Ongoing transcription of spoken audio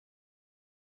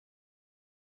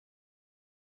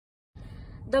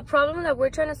The problem that we're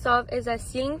trying to solve is that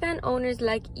ceiling fan owners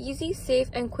like easy, safe,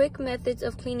 and quick methods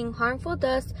of cleaning harmful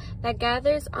dust that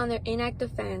gathers on their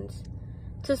inactive fans.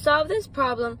 To solve this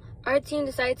problem, our team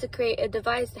decided to create a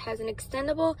device that has an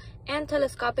extendable and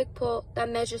telescopic pole that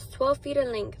measures 12 feet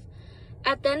in length.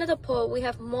 At the end of the pole, we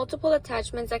have multiple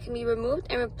attachments that can be removed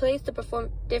and replaced to perform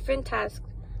different tasks.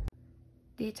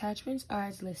 The attachments are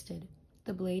as listed: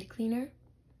 the blade cleaner,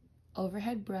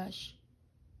 overhead brush,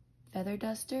 feather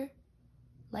duster,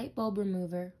 light bulb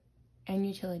remover, and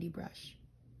utility brush.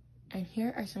 And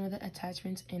here are some of the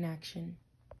attachments in action.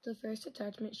 The first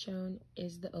attachment shown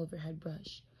is the overhead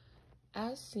brush.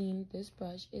 As seen, this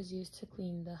brush is used to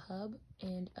clean the hub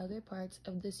and other parts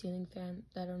of the ceiling fan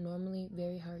that are normally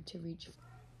very hard to reach.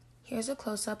 Here's a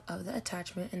close-up of the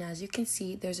attachment, and as you can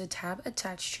see, there's a tab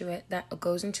attached to it that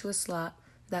goes into a slot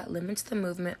that limits the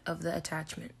movement of the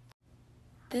attachment.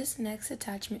 This next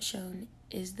attachment shown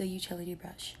is the utility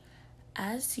brush.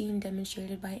 As seen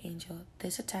demonstrated by Angel,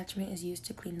 this attachment is used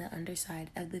to clean the underside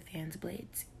of the fan's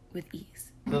blades with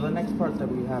ease. So the next part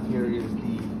that we have here is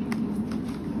the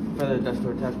feather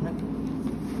duster attachment.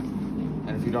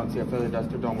 And if you don't see a feather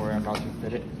duster, don't worry, I'm about to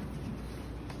fit it.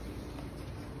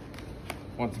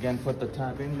 Once again, put the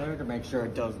tab in there to make sure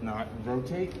it does not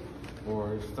rotate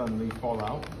or suddenly fall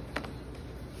out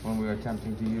when we are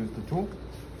attempting to use the tool.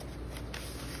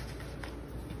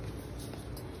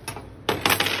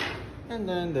 And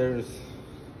then there's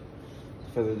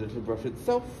the feather duster brush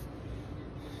itself.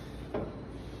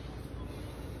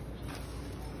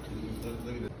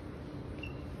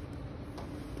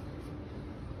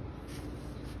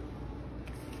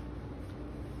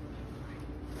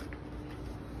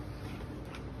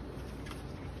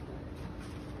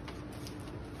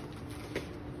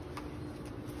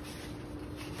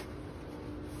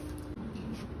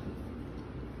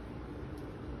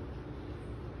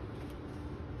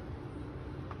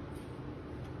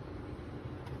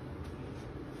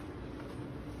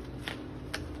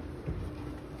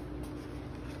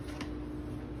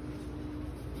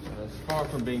 It's far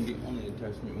from being the only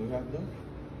attachment we have though.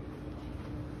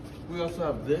 We also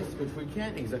have this, which we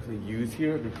can't exactly use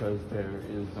here because there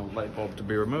is no light bulb to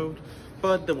be removed.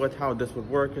 But how this would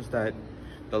work is that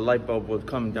the light bulb would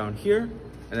come down here,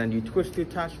 and then you twist the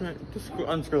attachment to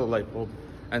unscrew the light bulb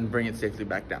and bring it safely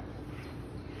back down.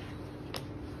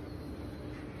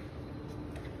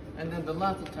 And then the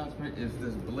last attachment is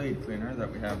this blade cleaner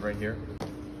that we have right here.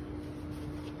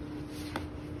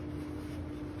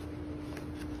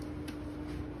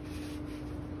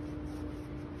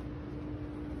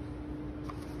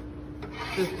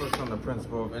 This works on the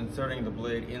principle of inserting the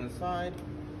blade inside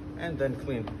and then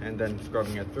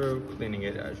scrubbing it through, cleaning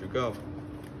it as you go.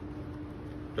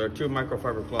 There are 2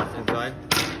 microfiber cloths inside,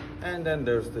 and then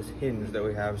there's this hinge that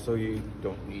we have so you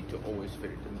don't need to always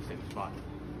fit it in the same spot.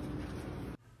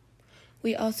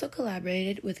 We also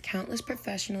collaborated with countless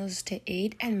professionals to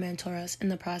aid and mentor us in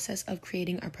the process of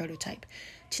creating our prototype.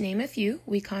 To name a few,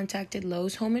 we contacted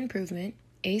Lowe's Home Improvement,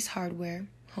 Ace Hardware,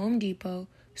 Home Depot,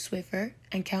 Swiffer,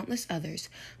 and countless others,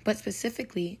 but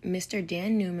specifically, Mr.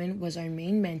 Dan Newman was our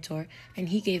main mentor, and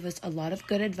he gave us a lot of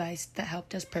good advice that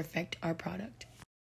helped us perfect our product.